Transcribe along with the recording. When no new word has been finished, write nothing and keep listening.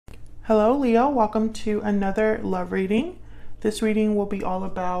Hello Leo, welcome to another love reading. This reading will be all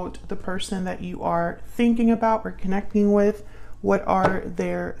about the person that you are thinking about or connecting with. What are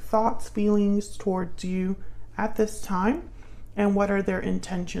their thoughts, feelings towards you at this time? And what are their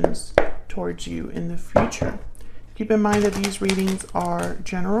intentions towards you in the future? Keep in mind that these readings are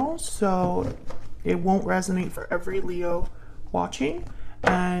general, so it won't resonate for every Leo watching,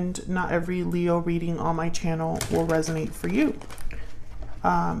 and not every Leo reading on my channel will resonate for you.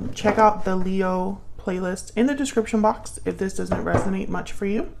 Check out the Leo playlist in the description box if this doesn't resonate much for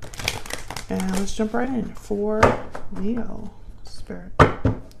you. And let's jump right in. For Leo, Spirit.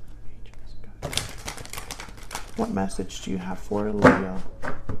 What message do you have for Leo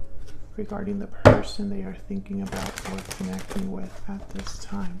regarding the person they are thinking about or connecting with at this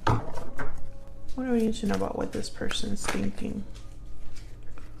time? What do we need to know about what this person's thinking?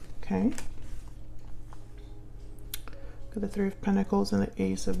 Okay. Got the Three of Pentacles and the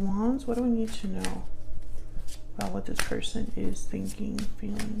Ace of Wands. What do we need to know about what this person is thinking,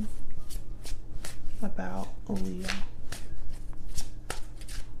 feeling about Leo?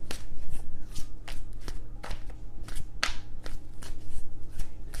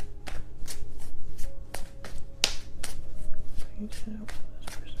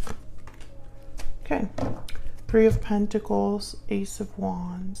 Okay. Three of Pentacles, Ace of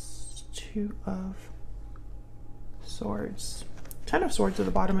Wands, Two of Swords, Ten of Swords at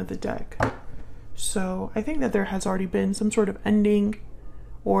the bottom of the deck. So I think that there has already been some sort of ending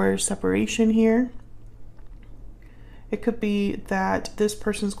or separation here. It could be that this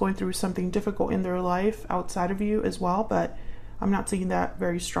person's going through something difficult in their life outside of you as well, but I'm not seeing that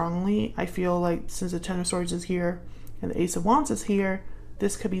very strongly. I feel like since the Ten of Swords is here and the Ace of Wands is here,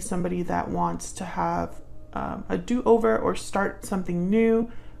 this could be somebody that wants to have a do-over or start something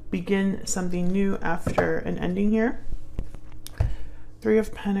new, begin something new after an ending here. Three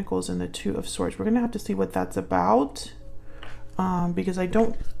of Pentacles and the Two of Swords. We're going to have to see what that's about, because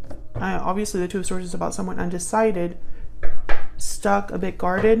obviously the Two of Swords is about someone undecided, stuck, a bit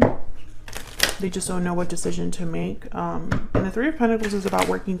guarded. They just don't know what decision to make. And the Three of Pentacles is about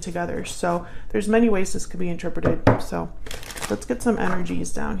working together. So there's many ways this could be interpreted. So let's get some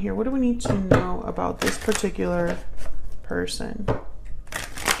energies down here. What do we need to know about this particular person?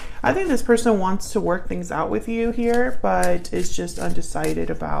 I think this person wants to work things out with you here, but is just undecided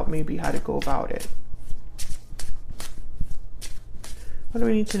about maybe how to go about it. What do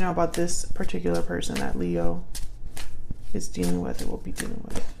we need to know about this particular person that Leo is dealing with or will be dealing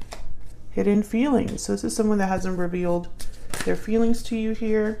with? Hidden feelings. So this is someone that hasn't revealed their feelings to you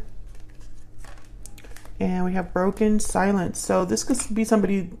here. And we have broken silence. So this could be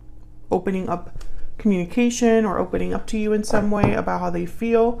somebody opening up communication or opening up to you in some way about how they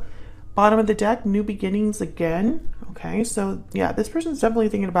feel. Bottom of the deck, new beginnings again. Okay, so yeah, this person's definitely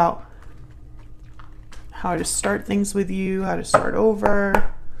thinking about how to start things with you, how to start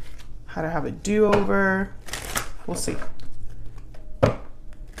over, how to have a do-over. We'll see.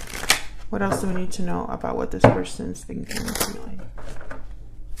 What else do we need to know about what this person's thinking and feeling?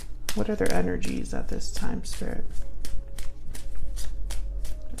 What are their energies at this time, Spirit?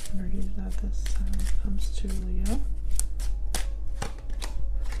 Energies at this time when it comes to Leo.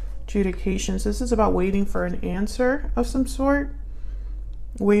 Adjudications. This is about waiting for an answer of some sort,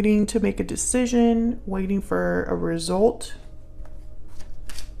 waiting to make a decision, waiting for a result.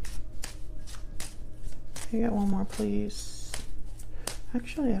 Can you get one more, please?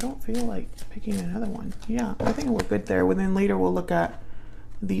 Actually, I don't feel like picking another one. Yeah, I think we're good there. And then later we'll look at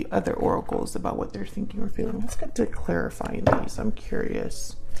the other oracles about what they're thinking or feeling. Let's get to clarifying these. I'm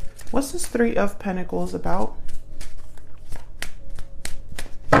curious. What's this Three of Pentacles about?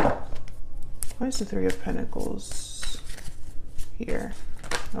 Why is the Three of Pentacles here?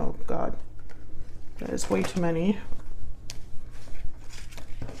 Oh God, that is way too many.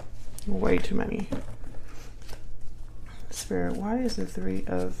 Way too many. Spirit, why is the Three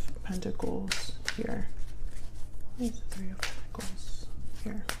of Pentacles here? Why is the Three of Pentacles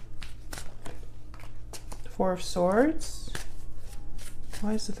here? Four of Swords.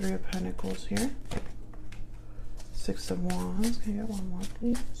 Why is the Three of Pentacles here? Six of Wands. Can I get one more,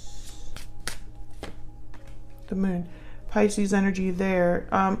 please? The Moon. Pisces energy there.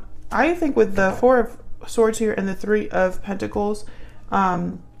 I think with the Four of Swords here and the Three of Pentacles,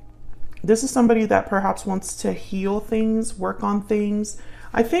 this is somebody that perhaps wants to heal things, work on things.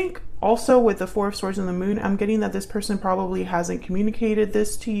 I think also with the Four of Swords and the Moon, I'm getting that this person probably hasn't communicated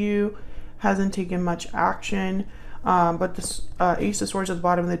this to you, hasn't taken much action. But this Ace of Swords at the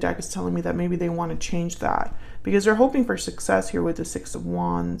bottom of the deck is telling me that maybe they want to change that because they're hoping for success here with the Six of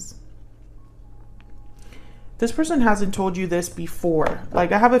Wands. This person hasn't told you this before.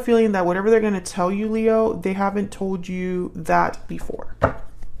 Like, I have a feeling that whatever they're going to tell you, Leo, they haven't told you that before.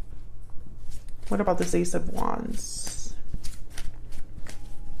 What about this Ace of Wands?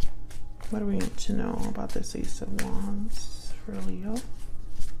 What do we need to know about this Ace of Wands for Leo?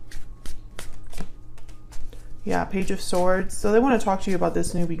 Yeah, Page of Swords. So they want to talk to you about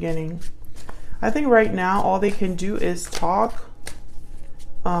this new beginning. I think right now all they can do is talk.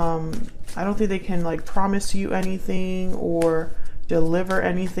 I don't think they can like promise you anything or deliver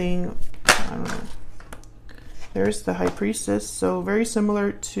anything. I don't know. There's the High Priestess. So very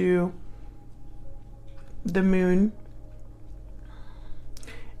similar to the Moon.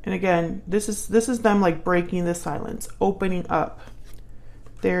 And again, this is them like breaking the silence, opening up.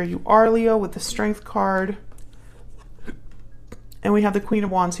 There you are, Leo, with the Strength card. And we have the Queen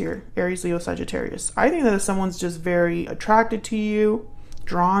of Wands here, Aries, Leo, Sagittarius. I think that if someone's just very attracted to you,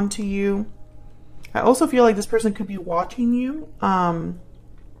 drawn to you. I also feel like this person could be watching you.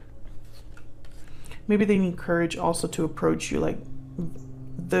 Maybe they need courage also to approach you. Like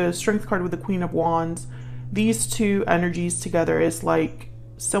the Strength card with the Queen of Wands. These two energies together is like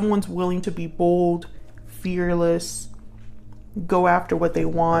someone's willing to be bold, fearless, go after what they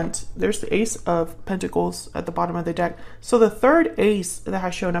want. There's the Ace of Pentacles at the bottom of the deck. So the third ace that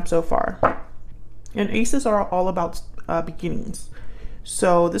has shown up so far. And aces are all about beginnings.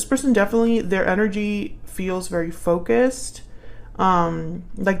 So this person definitely, their energy feels very focused.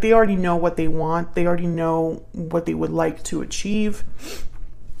 Like they already know what they want. They already know what they would like to achieve.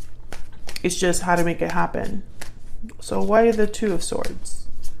 It's just how to make it happen. So why the Two of Swords?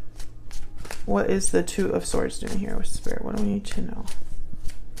 What is the Two of Swords doing here with Spirit? What do we need to know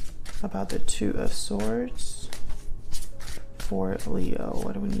about the Two of Swords for Leo?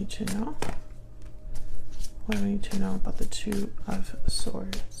 What do we need to know? What do we need to know about the Two of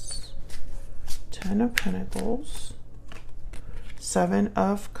Swords? Ten of Pentacles, Seven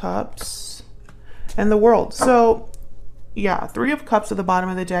of Cups, and the World. So yeah, Three of Cups at the bottom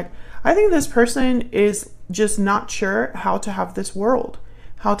of the deck. I think this person is just not sure how to have this world,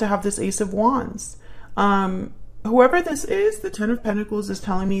 how to have this Ace of Wands. Whoever this is, the Ten of Pentacles is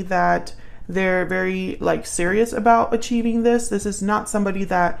telling me that they're very like serious about achieving this. This is not somebody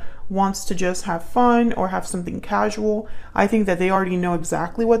that wants to just have fun or have something casual. I think that they already know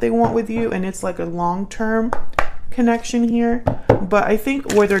exactly what they want with you, and it's like a long-term connection here. But I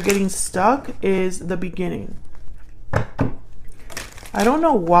think where they're getting stuck is the beginning. I don't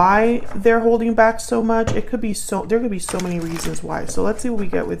know why they're holding back so much. It could be there could be so many reasons why. So let's see what we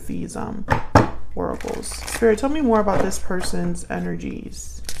get with these oracles. Spirit, tell me more about this person's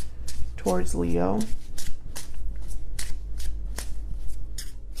energies towards Leo.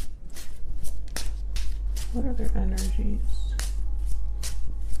 What are their energies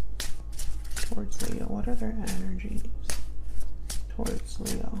towards Leo? What are their energies towards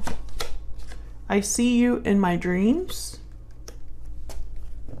Leo? I see you in my dreams.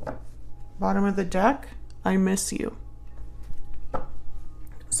 Bottom of the deck, I miss you.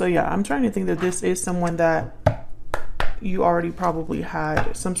 So yeah, I'm trying to think that this is someone that you already probably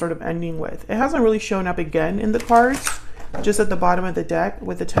had some sort of ending with. It hasn't really shown up again in the cards, just at the bottom of the deck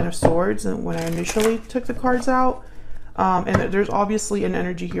with the Ten of Swords and when I initially took the cards out. And there's obviously an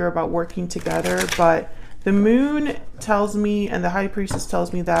energy here about working together, but the Moon tells me and the High Priestess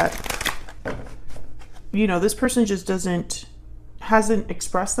tells me that, you know, this person just hasn't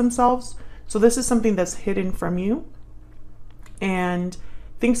expressed themselves. So this is something that's hidden from you, and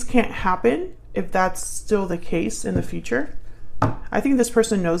things can't happen if that's still the case in the future. I think this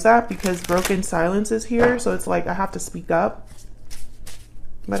person knows that because broken silence is here. So it's like, I have to speak up.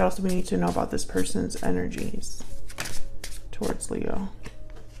 What else do we need to know about this person's energies towards Leo?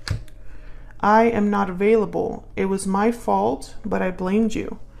 I am not available. It was my fault, but I blamed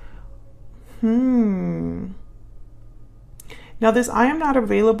you. Now this I am not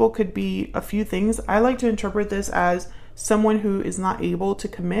available could be a few things. I like to interpret this as someone who is not able to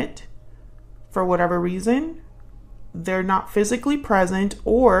commit for whatever reason. They're not physically present,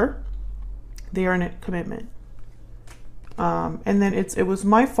 or they are in a commitment. And then it was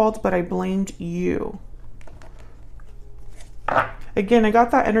my fault, but I blamed you. Again, I got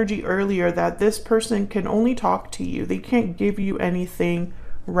that energy earlier that this person can only talk to you. They can't give you anything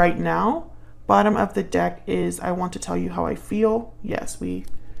right now. Bottom of the deck is, I want to tell you how I feel. Yes, we've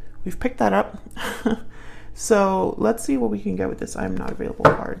picked that up. So let's see what we can get with this I am not available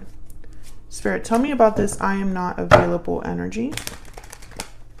card. Spirit, tell me about this I am not available energy.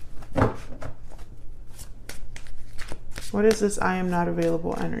 What is this I am not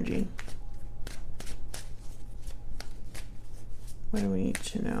available energy? What do we need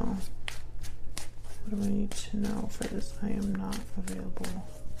to know? What do I need to know for this? I am not available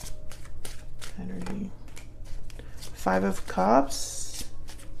energy. 5 of Cups.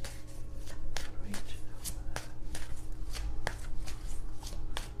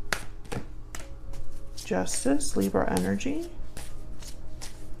 Justice, Libra energy.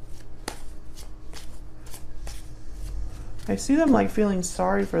 I see them like feeling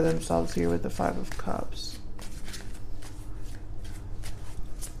sorry for themselves here with the 5 of Cups.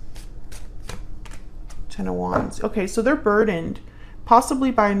 10 of Wands. Okay, so they're burdened,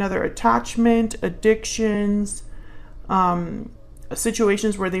 possibly by another attachment, addictions,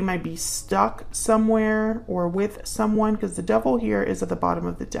 situations where they might be stuck somewhere or with someone, because the Devil here is at the bottom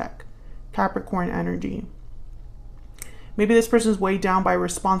of the deck. Capricorn energy. Maybe this person's weighed down by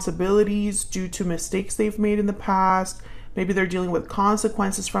responsibilities due to mistakes they've made in the past. Maybe they're dealing with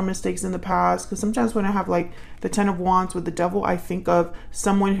consequences from mistakes in the past. Because sometimes when I have like the 10 of Wands with the Devil, I think of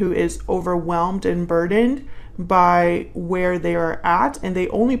someone who is overwhelmed and burdened by where they are at. And they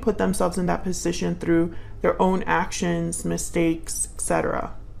only put themselves in that position through their own actions, mistakes,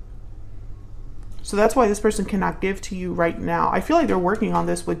 etc. So that's why this person cannot give to you right now. I feel like they're working on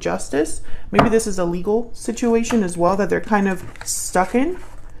this with justice. Maybe this is a legal situation as well that they're kind of stuck in.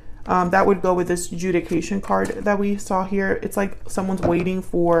 That would go with this adjudication card that we saw here. It's like someone's waiting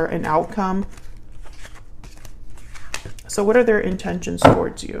for an outcome. So what are their intentions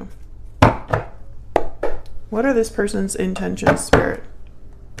towards you? What are this person's intentions, Spirit,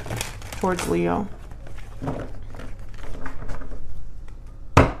 towards Leo?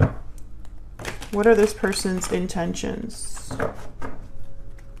 What are this person's intentions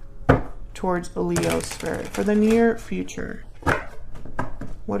towards Leo, Spirit, for the near future?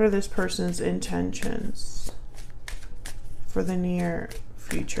 What are this person's intentions for the near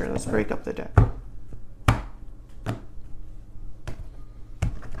future? Let's break up the deck.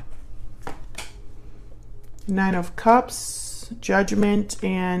 Nine of Cups, Judgment,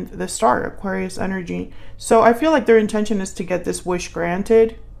 and the Star, Aquarius energy. So I feel like their intention is to get this wish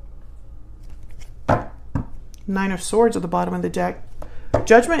granted. Nine of Swords at the bottom of the deck.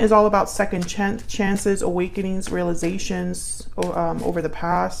 Judgment is all about second chances, awakenings, realizations over the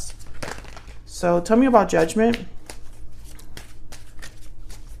past. So tell me about Judgment.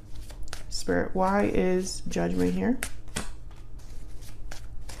 Spirit, why is Judgment here?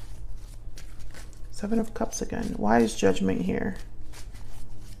 Seven of Cups again. Why is Judgment here?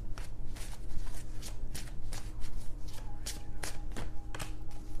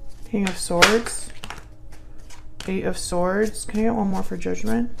 King of Swords. 8 of Swords. Can I get one more for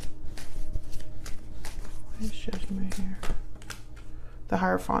Judgment? Why is Judgment here? The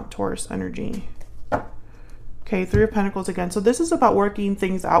Hierophant, Taurus energy. Okay, 3 of Pentacles again. So this is about working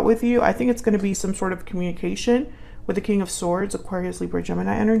things out with you. I think it's going to be some sort of communication with the King of Swords, Aquarius, Libra,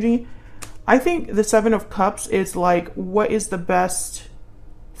 Gemini energy. I think the 7 of Cups is like, what is the best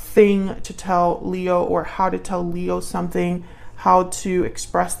thing to tell Leo, or how to tell Leo something, how to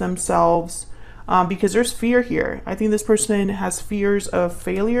express themselves. Because there's fear here. I think this person has fears of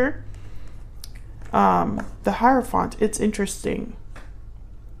failure. The Hierophant, it's interesting.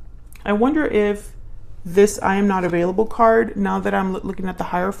 I wonder if this I am not available card, now that I'm looking at the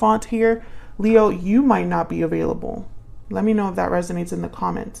Hierophant here, Leo, you might not be available. Let me know if that resonates in the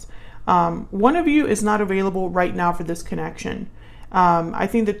comments. One of you is not available right now for this connection. I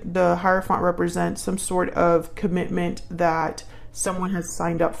think that the Hierophant represents some sort of commitment that someone has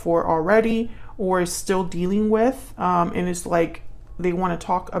signed up for already, or is still dealing with, and it's like they want to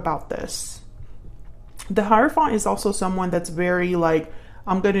talk about this. The Hierophant is also someone that's very like,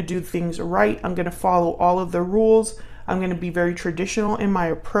 I'm going to do things right. I'm going to follow all of the rules. I'm going to be very traditional in my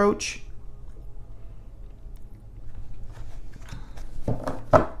approach.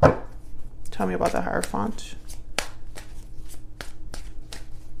 Tell me about the Hierophant.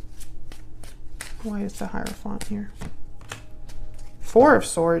 Why is the Hierophant here? 4 of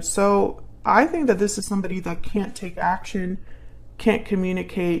Swords. So I think that this is somebody that can't take action, can't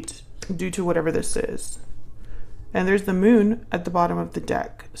communicate due to whatever this is. And there's the Moon at the bottom of the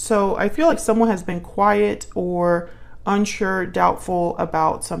deck. So I feel like someone has been quiet or unsure, doubtful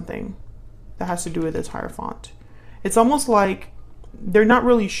about something that has to do with this Hierophant. It's almost like they're not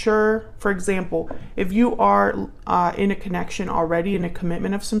really sure. For example, if you are in a connection already, in a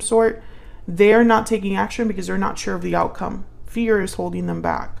commitment of some sort, they're not taking action because they're not sure of the outcome. Fear is holding them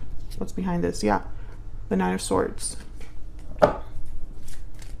back. What's behind this? Yeah, the 9 of Swords.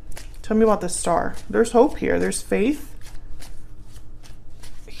 Tell me about the Star. There's hope here. There's faith,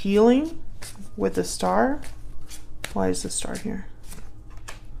 healing with the Star. Why is the Star here?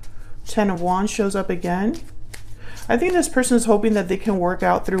 10 of Wands shows up again. I think this person is hoping that they can work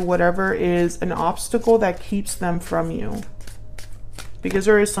out through whatever is an obstacle that keeps them from you. Because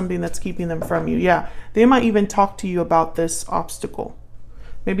there is something that's keeping them from you. Yeah, they might even talk to you about this obstacle.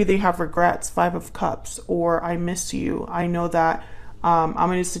 Maybe they have regrets, 5 of Cups, or I miss you. I know that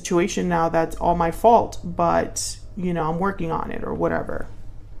I'm in a situation now that's all my fault, but, you know, I'm working on it or whatever.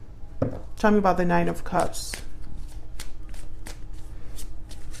 Tell me about the 9 of Cups.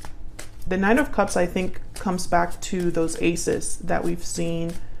 The 9 of Cups, I think, comes back to those aces that we've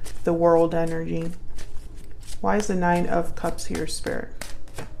seen, the world energy. Why is the 9 of Cups here, Spirit?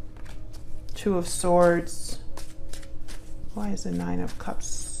 2 of Swords. Why is the 9 of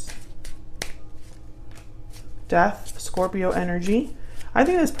Cups? Death, Scorpio energy. I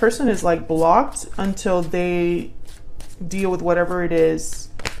think this person is like blocked until they deal with whatever it is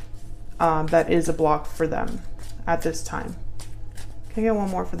that is a block for them at this time. Can I get one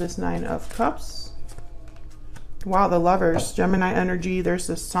more for this 9 of Cups? Wow, the Lovers, Gemini energy. There's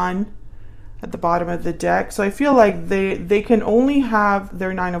the Sun at the bottom of the deck. So I feel like they can only have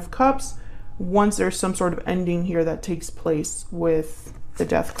their 9 of Cups once there's some sort of ending here that takes place with the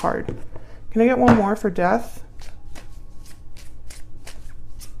Death card. Can I get one more for Death?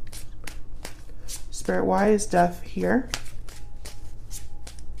 Spirit, why is Death here?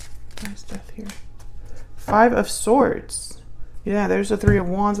 Why is Death here? 5 of Swords. Yeah, there's the 3 of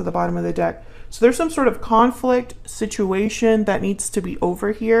Wands at the bottom of the deck. So there's some sort of conflict situation that needs to be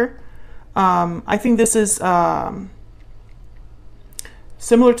over here. I think this is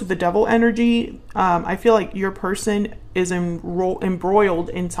similar to the Devil energy. I feel like your person is embroiled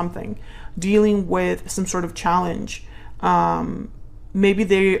in something, dealing with some sort of challenge. Maybe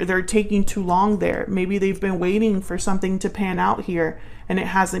they're taking too long there. Maybe they've been waiting for something to pan out here and it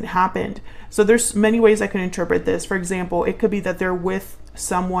hasn't happened. So there's many ways I can interpret this. For example, it could be that they're with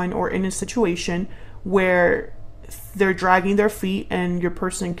someone or in a situation where they're dragging their feet and your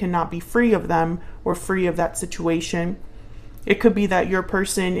person cannot be free of them or free of that situation. It could be that your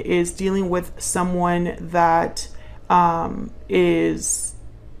person is dealing with someone that is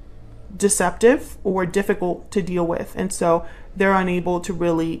deceptive or difficult to deal with, and so they're unable to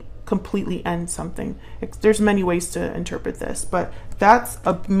really completely end something. There's many ways to interpret this, but that's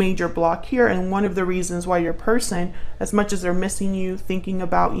a major block here, and one of the reasons why your person, as much as they're missing you, thinking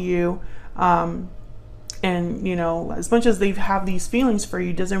about you, and you know, as much as they have these feelings for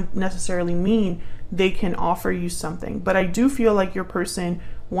you, doesn't necessarily mean they can offer you something. But I do feel like your person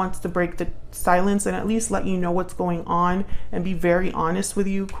wants to break the silence and at least let you know what's going on and be very honest with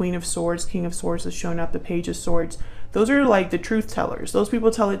you. Queen of Swords, King of Swords has shown up, the Page of Swords. Those are like the truth tellers. Those people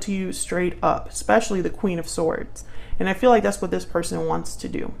tell it to you straight up, especially the Queen of Swords. And I feel like that's what this person wants to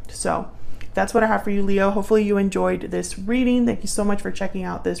do. So that's what I have for you, Leo. Hopefully you enjoyed this reading. Thank you so much for checking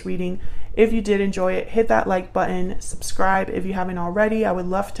out this reading. If you did enjoy it, hit that like button, subscribe if you haven't already. I would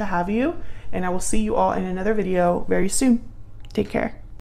love to have you, and I will see you all in another video very soon. Take care.